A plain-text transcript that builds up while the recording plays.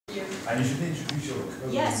And you should introduce your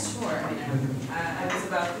code. Yes, sure. I was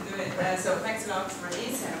about to do it. So thanks a lot for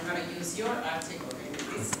this, and I'm going to use your article in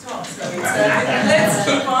this talk. So let's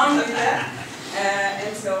keep on with that.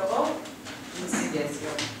 And so, yes,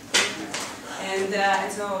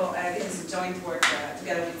 and so this is a joint work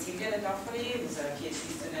together with Silvia Toffoli, who's a PhD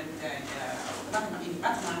student in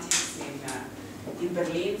mathematics in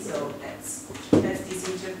Berlin. So that's this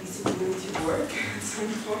interdisciplinary work at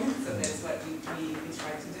some point. So that's what we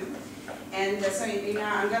try to do. And so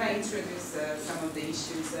I'm going to introduce some of the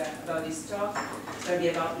issues about this talk. It's going to be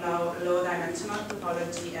about low-dimensional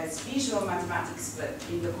topology as visual mathematics, but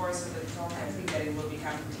in the course of the talk, I think that it will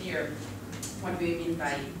become clear what we mean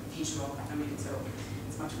by visual. I mean, so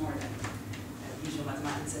it's much more than visual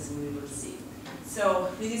mathematics, as we will see.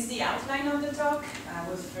 So this is the outline of the talk. I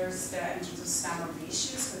will first introduce some of the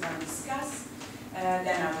issues we're going to discuss.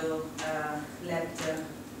 Then I will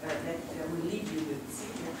we'll leave you with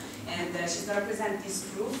Silvia. And she's going to present this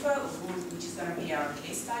proof, which is going to be our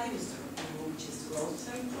case study, which is the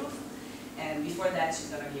Rosen proof. And before that, she's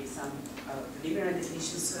going to give some preliminary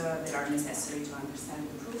definitions that are necessary to understand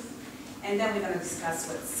the proof. And then we're going to discuss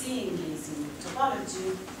what seeing is in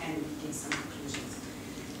topology and give some conclusions.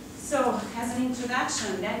 So, as an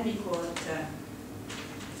introduction, then we quote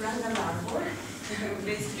Brandon Arbor.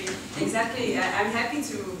 Basically, exactly. I'm happy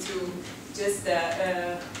to just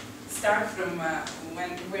start from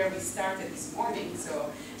where we started this morning. So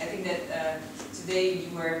I think that today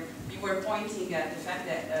you were pointing at the fact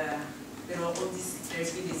that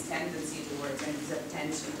there's been this tendency towards and this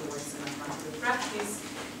attention towards mathematical practice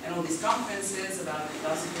and all these conferences about the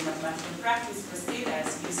philosophy of mathematical practice. But still,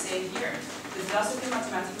 as you say here, the philosophy of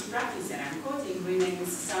mathematical practice, and I'm quoting,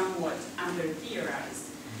 remains somewhat under-theorized.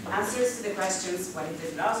 Answers to the questions, what is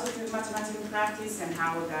the philosophy of mathematical practice and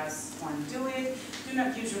how does one do it, do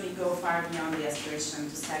not usually go far beyond the aspiration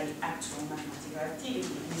to study actual mathematical activity.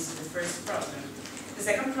 This is the first problem. The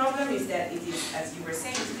second problem is that it is, as you were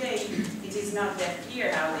saying today, it is not that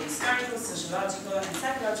clear how the historical, sociological, and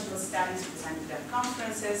psychological studies presented at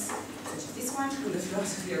conferences, such as this one, on the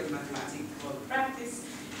philosophy of mathematical practice,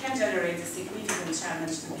 can generate a significant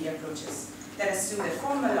challenge to the approaches that assume that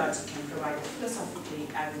formal logic can provide a philosophically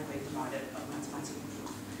adequate model of mathematical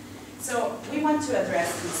proof. So we want to address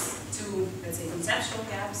these two, let's say, conceptual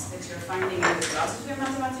gaps that you're finding in the philosophy of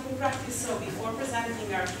mathematical practice. So before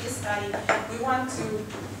presenting our case study, we want to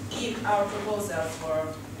give our proposal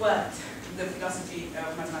for what the philosophy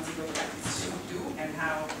of mathematical practice should do and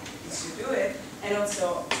how it should do it, and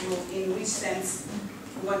also in which sense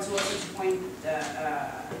we want to also point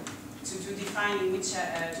to define in which,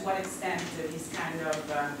 to what extent this kind of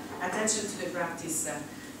attention to the practice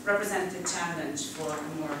represents a challenge for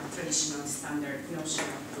a more traditional standard notion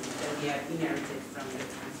of proof that we have inherited from the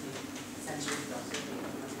 20th century philosophy of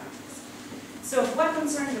mathematics. So what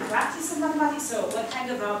concerns the practice of mathematics? So what kind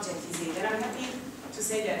of object is it? And I'm happy to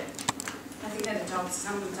say that I think that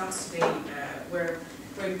some of the talks today were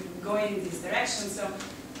going in this direction. So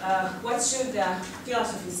what should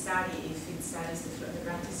philosophy study if it studies the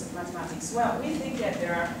practice of mathematics? Well, we think that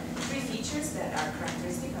there are three features that are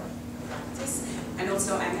characteristic of practice, and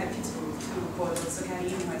also I'm happy to quote also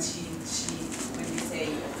Karin when when you say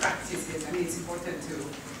practices. I mean, it's important to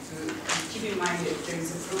keep in mind that there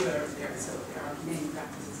is a plural there, so there are many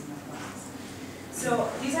practices in mathematics. So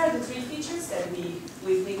these are the three features that we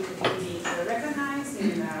think can be recognized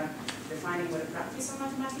in defining what a practice of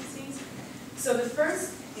mathematics is. So the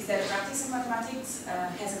first is that the practice of mathematics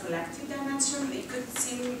has a collective dimension. It could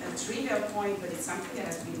seem a trivial point, but it's something that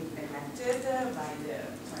has been neglected by the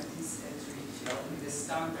 20th century with the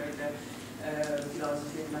standard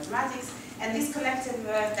philosophy of mathematics. And this collective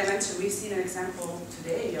dimension, we've seen an example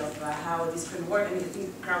today of how this can work. I mean, I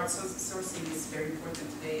think crowdsourcing is very important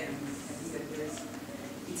today, and I think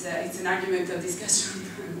that it's an argument of discussion,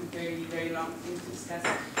 very, very long thing to discuss.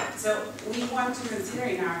 So we want to consider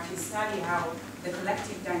in our case study how the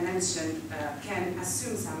collective dimension can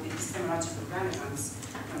assume some epistemological relevance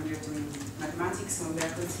when we're doing mathematics, when we're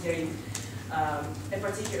considering a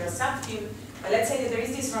particular subfield. Let's say that there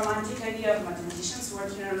is this romantic idea of mathematicians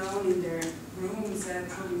working alone in their rooms and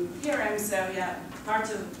proving theorems. Yeah,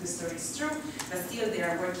 part of the story is true, but still they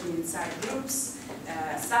are working inside groups,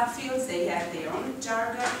 subfields. They have their own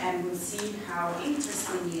jargon, and we'll see how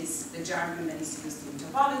interesting is the jargon that is used in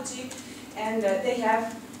topology. And they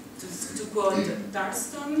have, to quote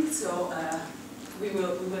Darstone, so we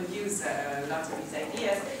will use a lot of these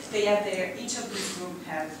ideas. They have each of these groups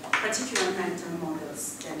have particular mental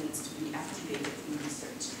models that needs to be activated in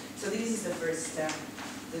research. So this is the first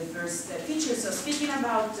the first feature. So speaking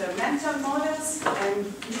about mental models, and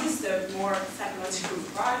this is the more psychological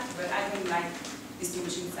part, but I don't like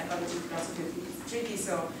distinguishing psychology and philosophy. I think it's tricky,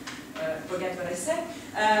 so forget what I said.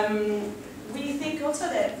 We think also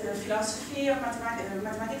that the philosophy of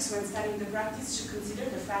mathematics, when studying the practice, should consider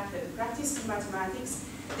the fact that the practice of mathematics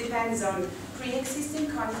depends on pre-existing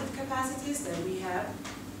cognitive capacities that we have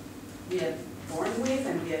born with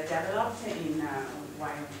and we have developed in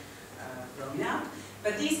while growing up.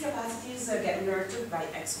 But these capacities get nurtured by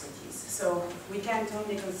expertise. So we can't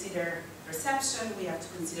only consider perception, we have to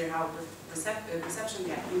consider how perception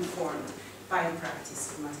gets informed by the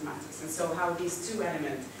practice of mathematics. And so how these two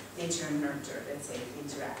elements, nature and nurture, let's say,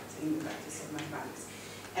 interact in the practice of mathematics.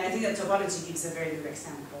 And I think that topology gives a very good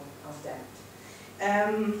example of that.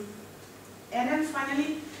 And then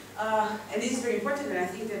finally, and this is very important, and I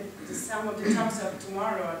think that some of the talks of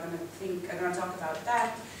tomorrow are going to talk about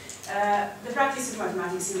that. The practice of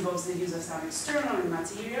mathematics involves the use of some external and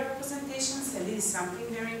material representations, and this is something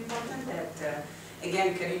very important that,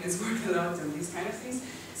 again, Karin has worked a lot on these kind of things.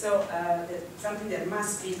 So something that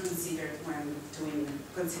must be considered when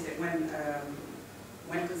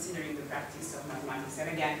considering the practice of mathematics. And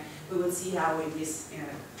again, we will see how in this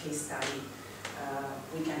case study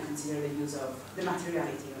we can consider the use of the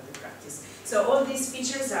materiality of the practice. So all these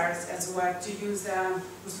features are, as what to use a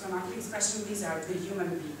grammatic expression, these are the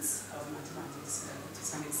human beats of mathematics to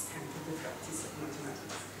some extent of the practice of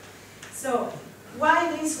mathematics. So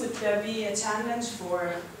why this would be a challenge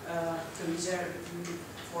for the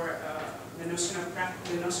notion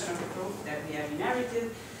of proof that we have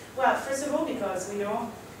inherited? Well, first of all, because we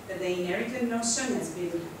know that the inherited notion has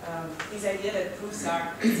been this idea that proofs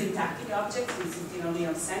are syntactic objects consisting only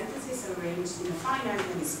of sentences arranged in a finite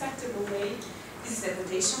and respectable way. This is a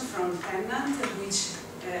quotation from Pennant, which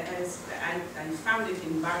I found it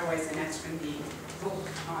in Barwise and Etchman, the book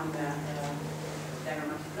on the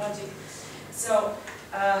diagrammatic logic. So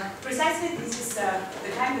precisely this is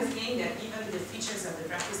the kind of thing that even the features of the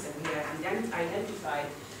practice that we have identified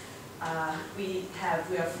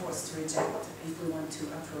we are forced to reject if we want to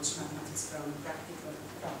approach mathematics from a practical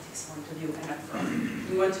point of view and not from.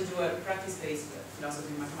 We want to do a practice-based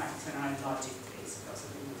philosophy of mathematics and not a logic-based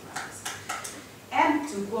philosophy of mathematics. And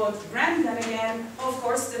to quote Brandon again, of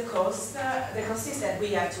course the cost is that we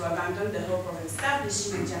have to abandon the hope of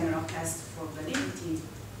establishing a general test for validity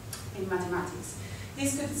in mathematics.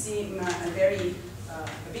 This could seem a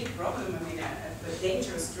big problem, I mean, a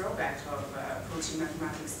dangerous drawback of approaching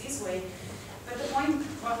mathematics this way. But the point,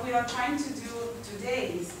 what we are trying to do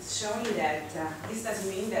today is showing that this doesn't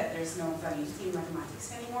mean that there's no validity in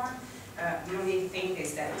mathematics anymore. The only thing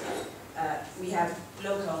is that we have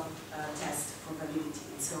local tests for validity.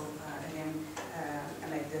 And so, again, I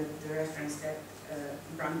like the reference that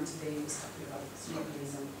Brandon today was talking about,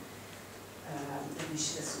 localism, that we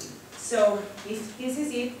should assume. So if this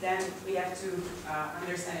is it, then we have to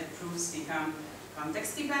understand that proofs become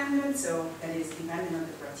context dependent, so that is dependent on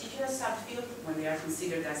the particular subfield when they are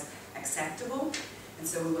considered as acceptable. And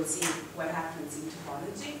so we will see what happens in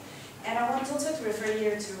topology. And I want also to refer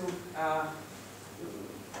here to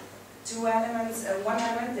two elements. One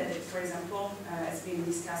element that, for example, has been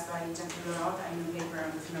discussed by Giardino in a paper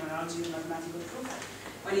on the phenomenology of mathematical proof,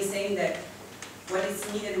 when he's saying that what is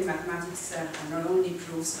needed in mathematics are not only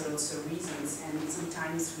proofs but also reasons, and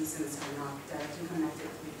sometimes reasons are not directly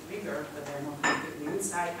connected with rigor, but they're more connected with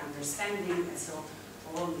insight, understanding, and so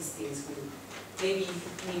all these things we maybe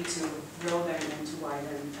need to broaden and to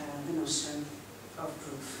widen the notion of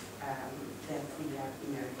proof that we have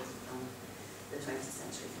inherited from the 20th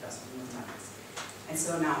century philosophy of mathematics. And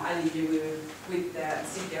so now I leave you with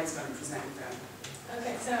Silvia who's going to present.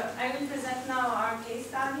 Okay, so I will present now our case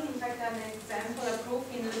study, in fact an example, a proof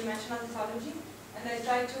in dimensional topology, and I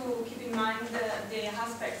try to keep in mind the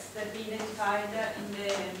aspects that we identified in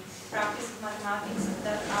the practice of mathematics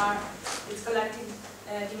that are its collective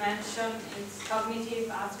dimension, its cognitive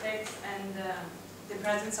aspects, and the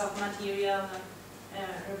presence of material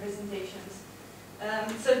representations.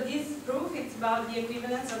 So this proof, it's about the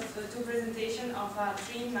equivalence of two presentations of a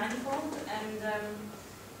tree manifold, and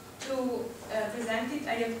to present it,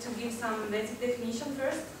 I have to give some basic definition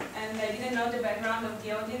first, and I didn't know the background of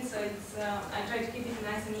the audience, so it's I try to keep it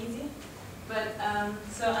nice and easy. But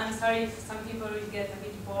so I'm sorry if some people will get a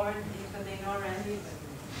bit bored because they know already, but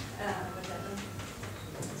whatever.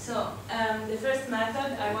 So the first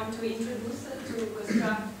method I want to introduce to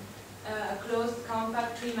construct closed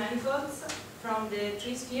compact tree manifolds from the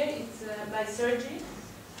tree sphere. It's by surgery,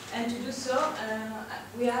 and to do so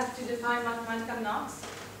we have to define mathematical knots.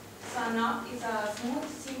 So a knot is a smooth,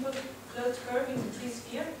 simple closed curve in the tree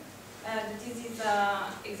sphere, this is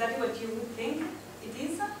exactly what you would think it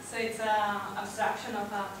is. So it's an abstraction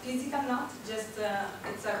of a physical knot, just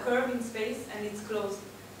it's a curve in space and it's closed.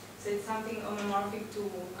 So it's something homomorphic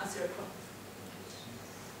to a circle.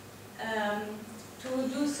 To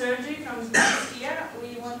do surgery from this here,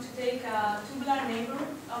 we want to take a tubular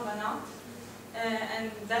neighborhood of a knot,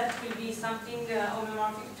 and that will be something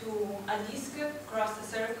homomorphic to a disk across a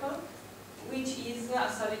circle, which is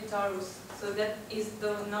a solid torus. So that is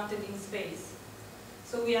knotted in space.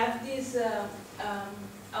 So we have this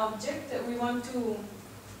object. We want to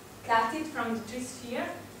cut it from the tree sphere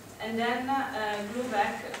and then glue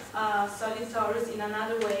back a solid torus in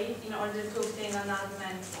another way in order to obtain another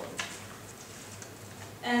manifold.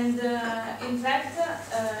 And in fact,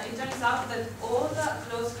 it turns out that all the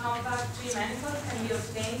closed compact tree manifolds can be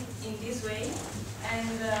obtained in this way, and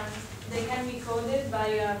they can be coded by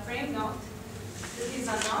a frame knot. This is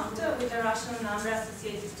a knot with a rational number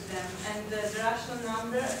associated to them, and the rational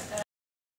number